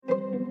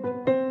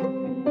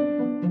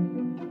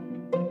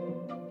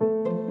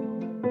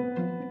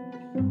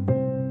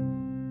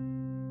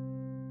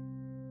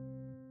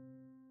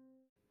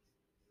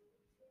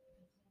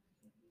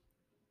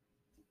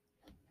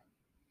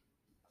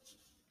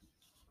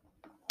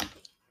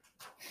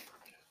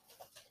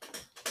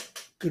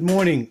Good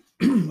morning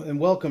and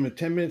welcome to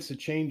 10 Minutes to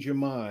Change Your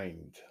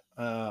Mind.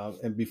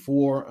 And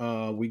before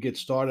we get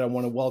started, I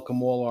want to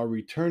welcome all our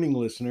returning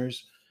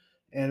listeners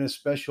and a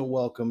special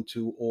welcome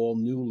to all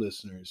new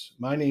listeners.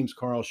 My name's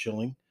Carl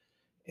Schilling,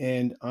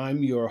 and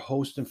I'm your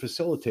host and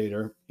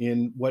facilitator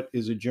in what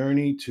is a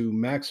journey to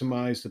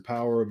maximize the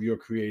power of your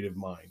creative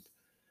mind.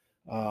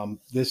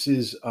 This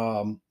is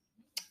uh,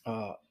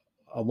 a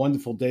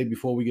wonderful day.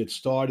 Before we get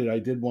started, I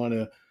did want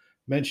to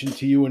mention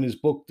to you in his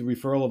book, The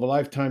Referral of a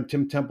Lifetime,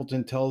 Tim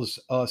Templeton tells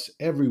us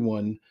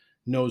everyone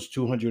knows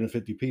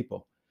 250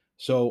 people.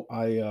 So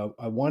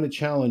I want to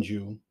challenge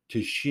you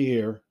to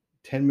share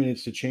 10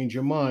 minutes to change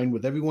your mind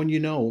with everyone you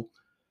know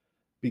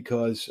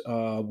because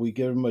we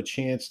give them a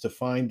chance to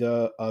find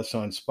us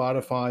on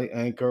Spotify,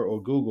 Anchor,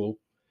 or Google.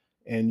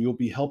 And you'll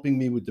be helping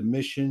me with the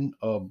mission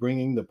of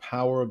bringing the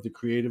power of the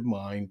creative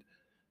mind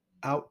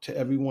out to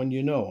everyone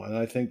you know. And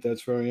I think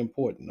that's very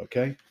important.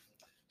 Okay.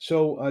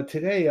 So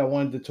today I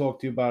wanted to talk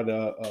to you about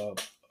a,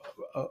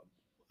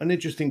 an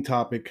interesting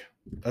topic,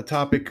 a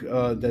topic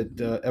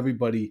that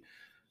everybody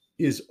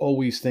is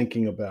always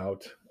thinking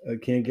about,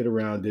 can't get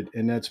around it,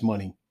 and that's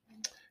money.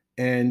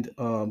 And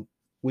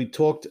we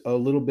talked a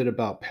little bit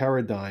about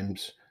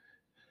paradigms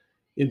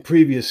in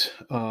previous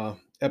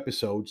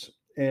episodes.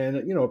 And,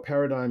 a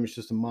paradigm is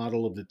just a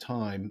model of the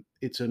time.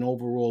 It's an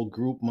overall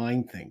group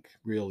mind think,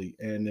 really.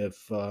 And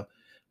if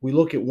we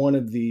look at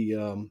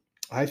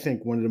I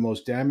think, one of the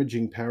most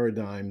damaging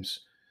paradigms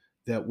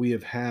that we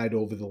have had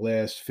over the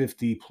last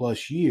 50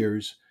 plus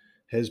years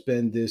has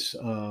been this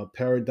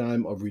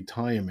paradigm of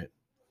retirement.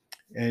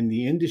 And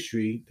the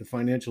industry, the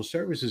financial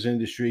services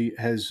industry,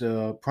 has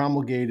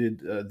promulgated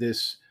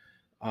this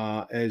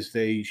as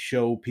they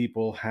show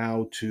people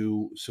how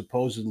to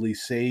supposedly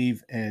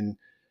save and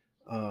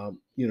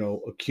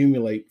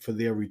accumulate for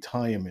their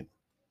retirement.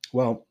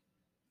 Well,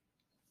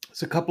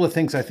 it's a couple of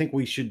things I think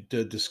we should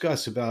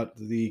discuss about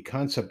the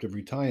concept of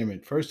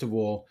retirement. First of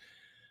all,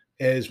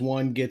 as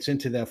one gets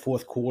into that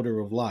fourth quarter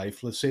of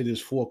life, let's say there's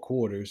 4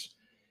 quarters,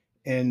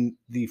 and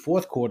the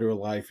fourth quarter of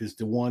life is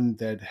the one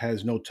that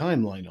has no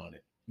timeline on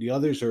it. The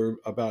others are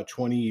about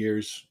 20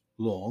 years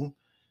long,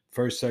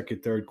 first,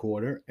 second, third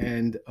quarter,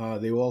 and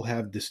they all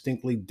have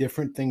distinctly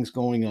different things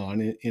going on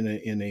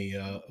in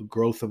a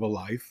growth of a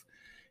life.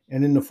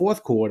 And in the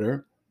fourth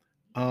quarter,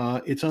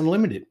 it's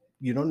unlimited.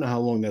 You don't know how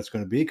long that's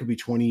going to be. It could be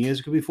 20 years,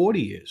 it could be 40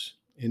 years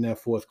in that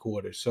fourth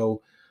quarter.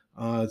 So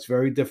it's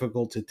very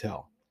difficult to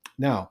tell.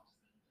 Now,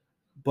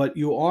 but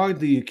you are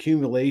the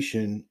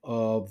accumulation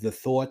of the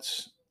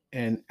thoughts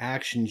and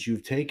actions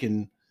you've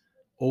taken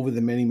over the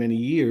many, many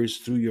years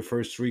through your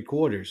first 3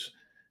 quarters.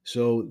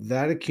 So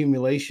that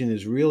accumulation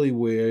is really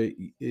where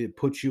it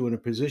puts you in a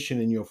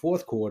position in your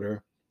fourth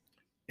quarter,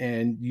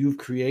 and you've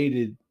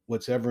created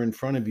what's ever in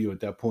front of you at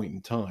that point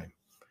in time.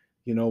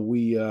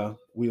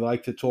 We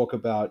like to talk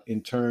about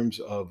in terms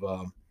of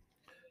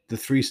the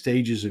 3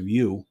 stages of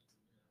you.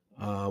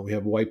 We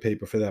have a white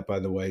paper for that, by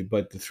the way.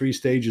 But the 3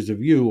 stages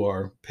of you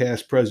are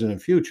past, present,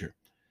 and future.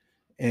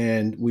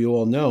 And we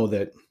all know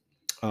that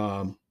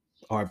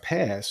our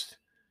past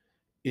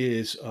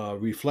is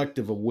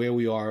reflective of where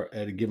we are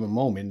at a given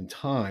moment in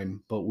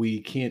time, but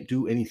we can't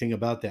do anything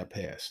about that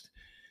past.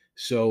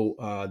 So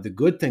the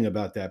good thing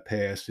about that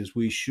past is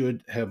we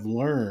should have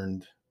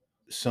learned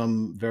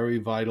some very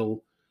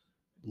vital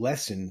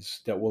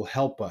lessons that will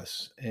help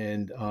us.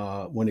 And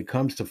when it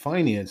comes to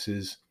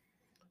finances,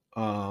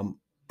 um,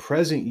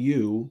 present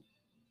you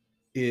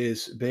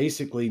is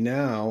basically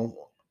now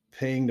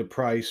paying the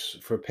price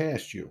for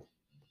past you.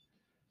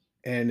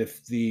 And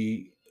if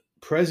the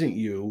present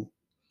you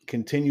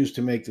continues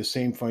to make the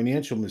same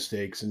financial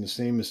mistakes and the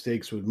same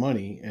mistakes with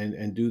money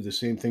and do the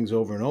same things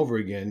over and over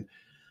again,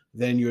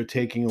 then you're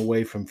taking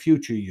away from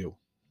future you,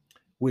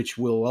 which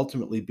will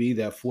ultimately be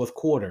that fourth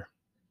quarter.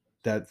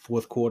 That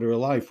fourth quarter of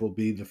life will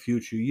be the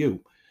future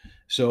you.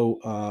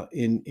 So,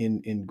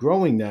 in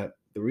growing that,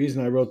 the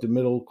reason I wrote the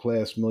Middle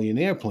Class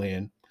Millionaire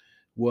Plan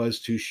was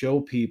to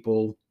show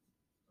people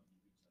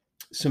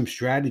some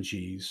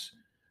strategies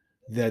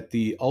that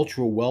the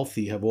ultra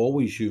wealthy have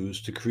always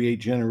used to create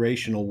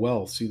generational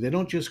wealth. See, they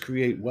don't just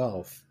create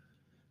wealth,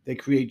 they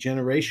create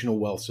generational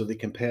wealth so they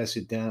can pass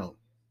it down.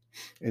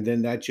 And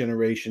then that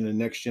generation, the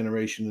next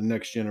generation, the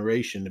next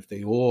generation, if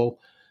they all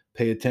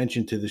pay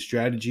attention to the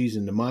strategies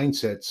and the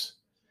mindsets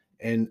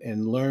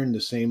and learn the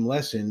same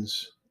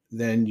lessons,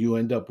 then you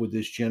end up with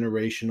this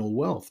generational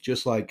wealth,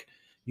 just like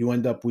you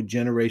end up with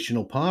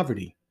generational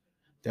poverty.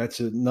 That's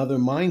another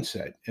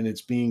mindset, and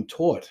it's being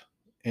taught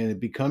and it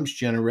becomes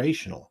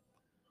generational.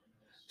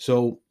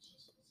 So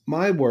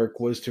my work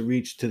was to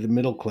reach to the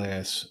middle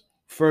class,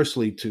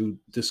 firstly, to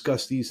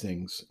discuss these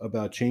things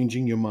about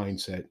changing your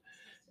mindset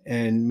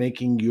and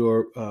making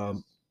your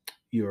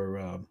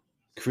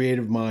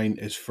creative mind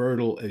as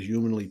fertile as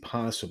humanly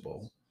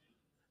possible,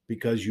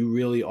 because you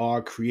really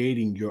are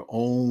creating your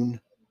own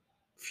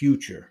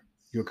future.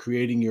 You're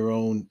creating your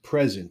own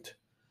present,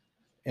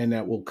 and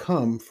that will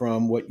come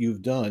from what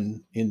you've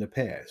done in the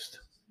past.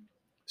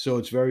 So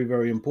it's very,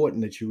 very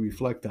important that you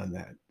reflect on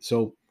that.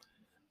 So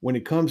when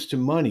it comes to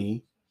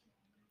money,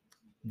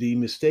 The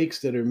mistakes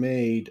that are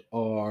made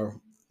are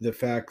the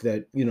fact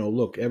that,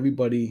 look,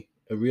 everybody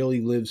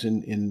really lives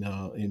in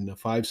the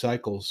five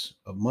cycles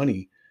of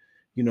money.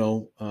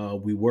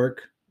 We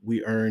work,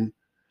 we earn,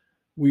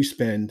 we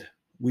spend,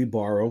 we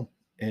borrow,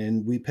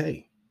 and we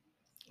pay.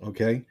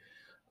 Okay.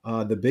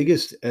 The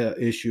biggest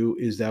issue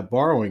is that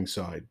borrowing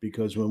side,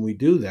 because when we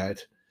do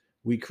that,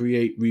 we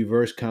create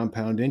reverse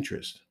compound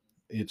interest.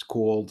 It's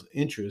called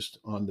interest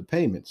on the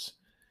payments.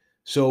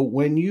 So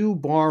when you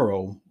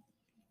borrow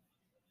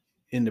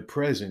in the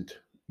present,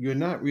 you're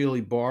not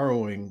really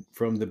borrowing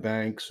from the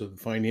banks or the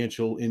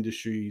financial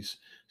industries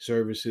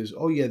services.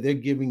 Oh, yeah,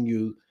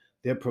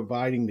 they're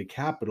providing the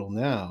capital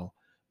now,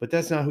 but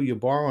that's not who you're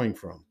borrowing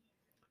from.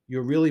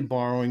 You're really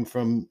borrowing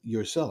from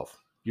yourself.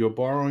 You're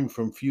borrowing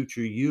from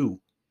future you.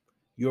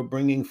 You're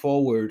bringing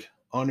forward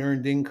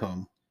unearned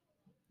income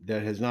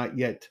that has not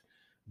yet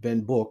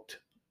been booked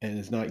and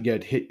has not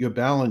yet hit your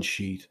balance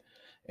sheet,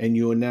 and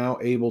you are now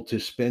able to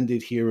spend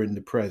it here in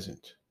the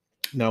present.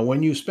 Now,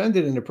 when you spend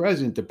it in the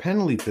present, the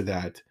penalty for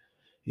that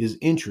is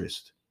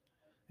interest.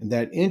 And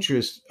that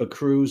interest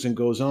accrues and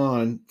goes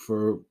on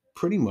for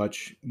pretty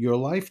much your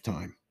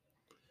lifetime.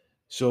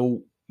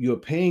 So you're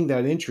paying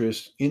that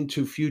interest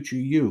into future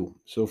you.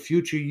 So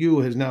future you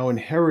has now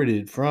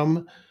inherited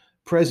from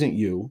present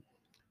you,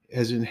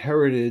 has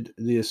inherited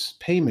this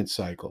payment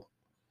cycle.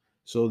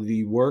 So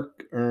the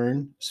work,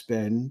 earn,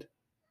 spend,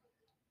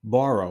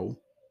 borrow,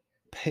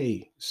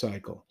 pay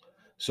cycle.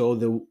 So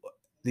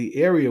the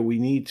area we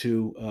need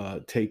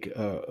to take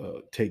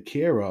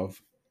care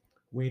of,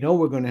 we know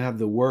we're going to have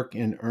the work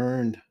and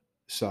earned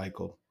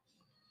cycle.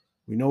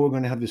 We know we're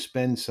going to have the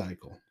spend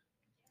cycle.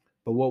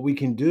 But what we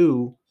can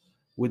do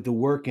with the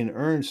work and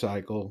earn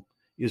cycle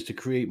is to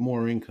create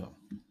more income.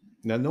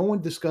 Now, no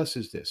one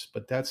discusses this,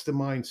 but that's the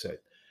mindset.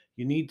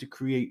 You need to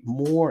create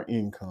more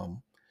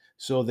income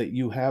so that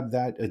you have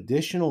that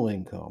additional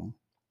income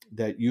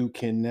that you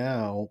can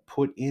now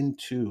put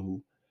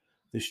into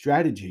the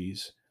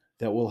strategies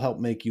that will help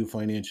make you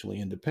financially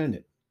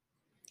independent.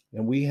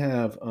 And we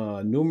have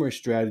numerous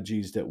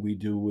strategies that we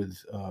do with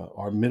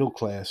our middle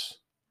class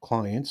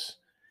clients,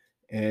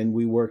 and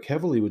we work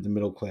heavily with the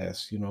middle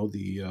class.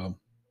 The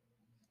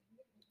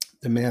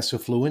mass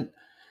affluent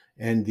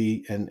and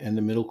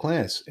the middle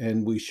class,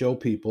 and we show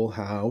people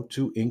how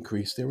to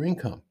increase their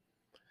income,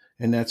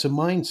 and that's a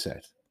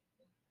mindset.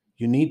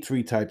 You need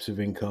three types of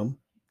income.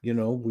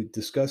 We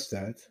discussed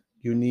that.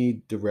 You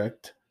need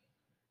direct,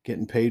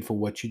 getting paid for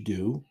what you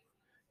do.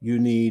 You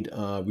need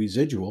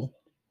residual,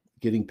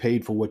 getting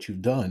paid for what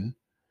you've done.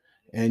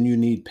 And you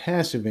need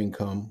passive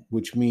income,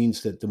 which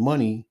means that the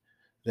money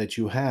that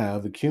you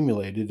have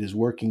accumulated is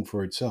working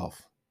for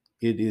itself.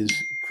 It is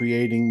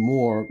creating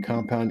more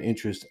compound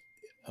interest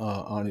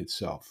on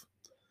itself.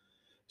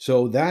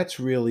 So that's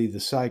really the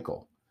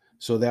cycle.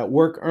 So that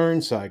work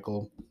earn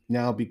cycle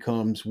now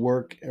becomes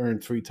work earn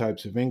three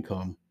types of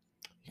income.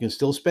 You can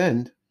still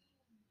spend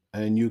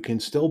and you can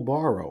still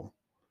borrow,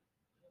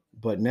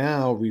 but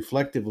now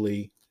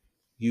reflectively,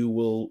 you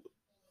will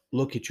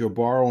look at your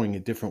borrowing a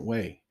different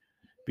way.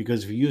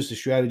 Because if you use the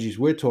strategies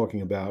we're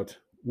talking about,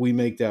 we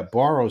make that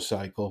borrow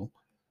cycle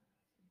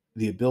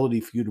the ability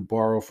for you to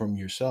borrow from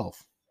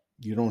yourself.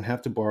 You don't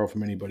have to borrow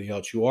from anybody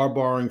else. You are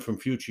borrowing from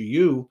future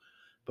you,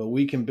 but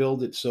we can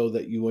build it so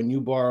that when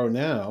you borrow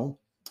now,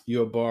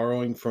 you're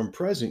borrowing from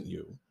present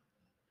you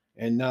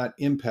and not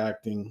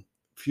impacting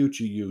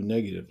future you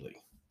negatively.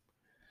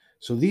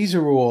 So these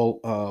are all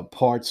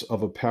parts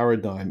of a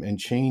paradigm and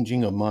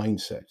changing a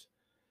mindset.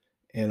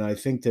 And I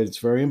think that it's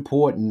very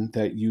important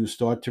that you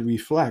start to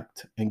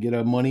reflect and get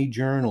a money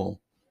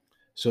journal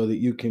so that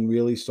you can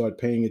really start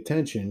paying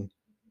attention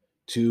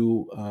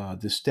to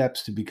the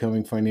steps to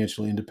becoming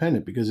financially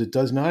independent, because it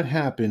does not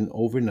happen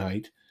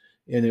overnight,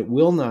 and it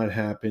will not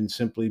happen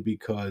simply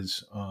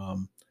because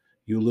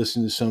you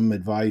listen to some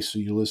advice or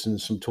you listen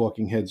to some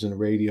talking heads on the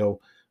radio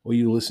or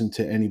you listen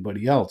to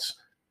anybody else.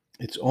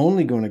 It's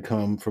only going to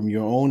come from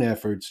your own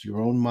efforts,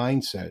 your own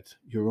mindset,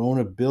 your own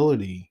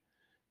ability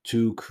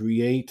to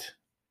create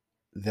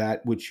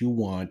that which you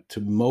want, to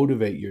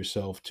motivate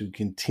yourself to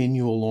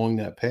continue along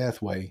that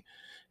pathway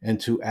and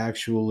to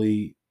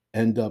actually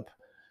end up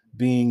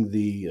being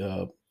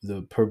the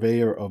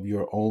purveyor of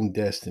your own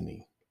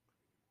destiny.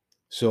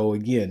 So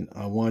again,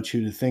 I want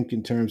you to think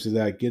in terms of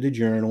that. Get a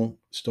journal,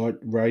 start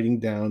writing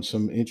down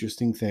some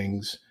interesting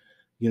things,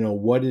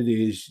 what it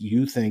is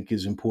you think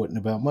is important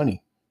about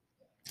money,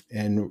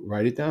 and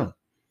write it down.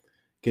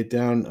 Get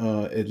down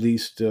at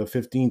least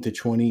 15 to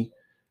 20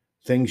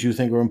 things you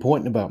think are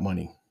important about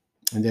money.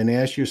 And then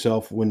ask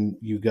yourself, when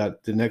you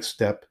got the next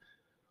step,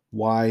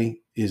 why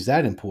is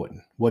that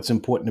important? What's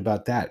important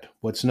about that?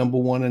 What's number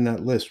one on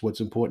that list?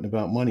 What's important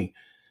about money?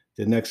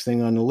 The next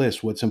thing on the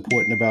list, what's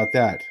important about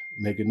that?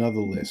 Make another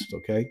list,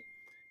 okay?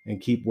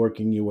 And keep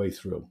working your way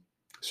through.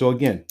 So,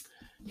 again,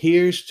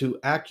 here's to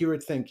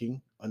accurate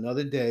thinking.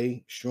 Another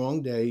day,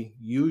 strong day.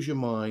 Use your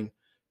mind.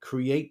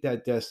 Create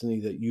that destiny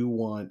that you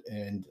want.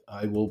 And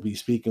I will be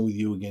speaking with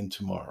you again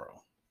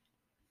tomorrow.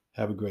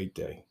 Have a great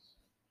day.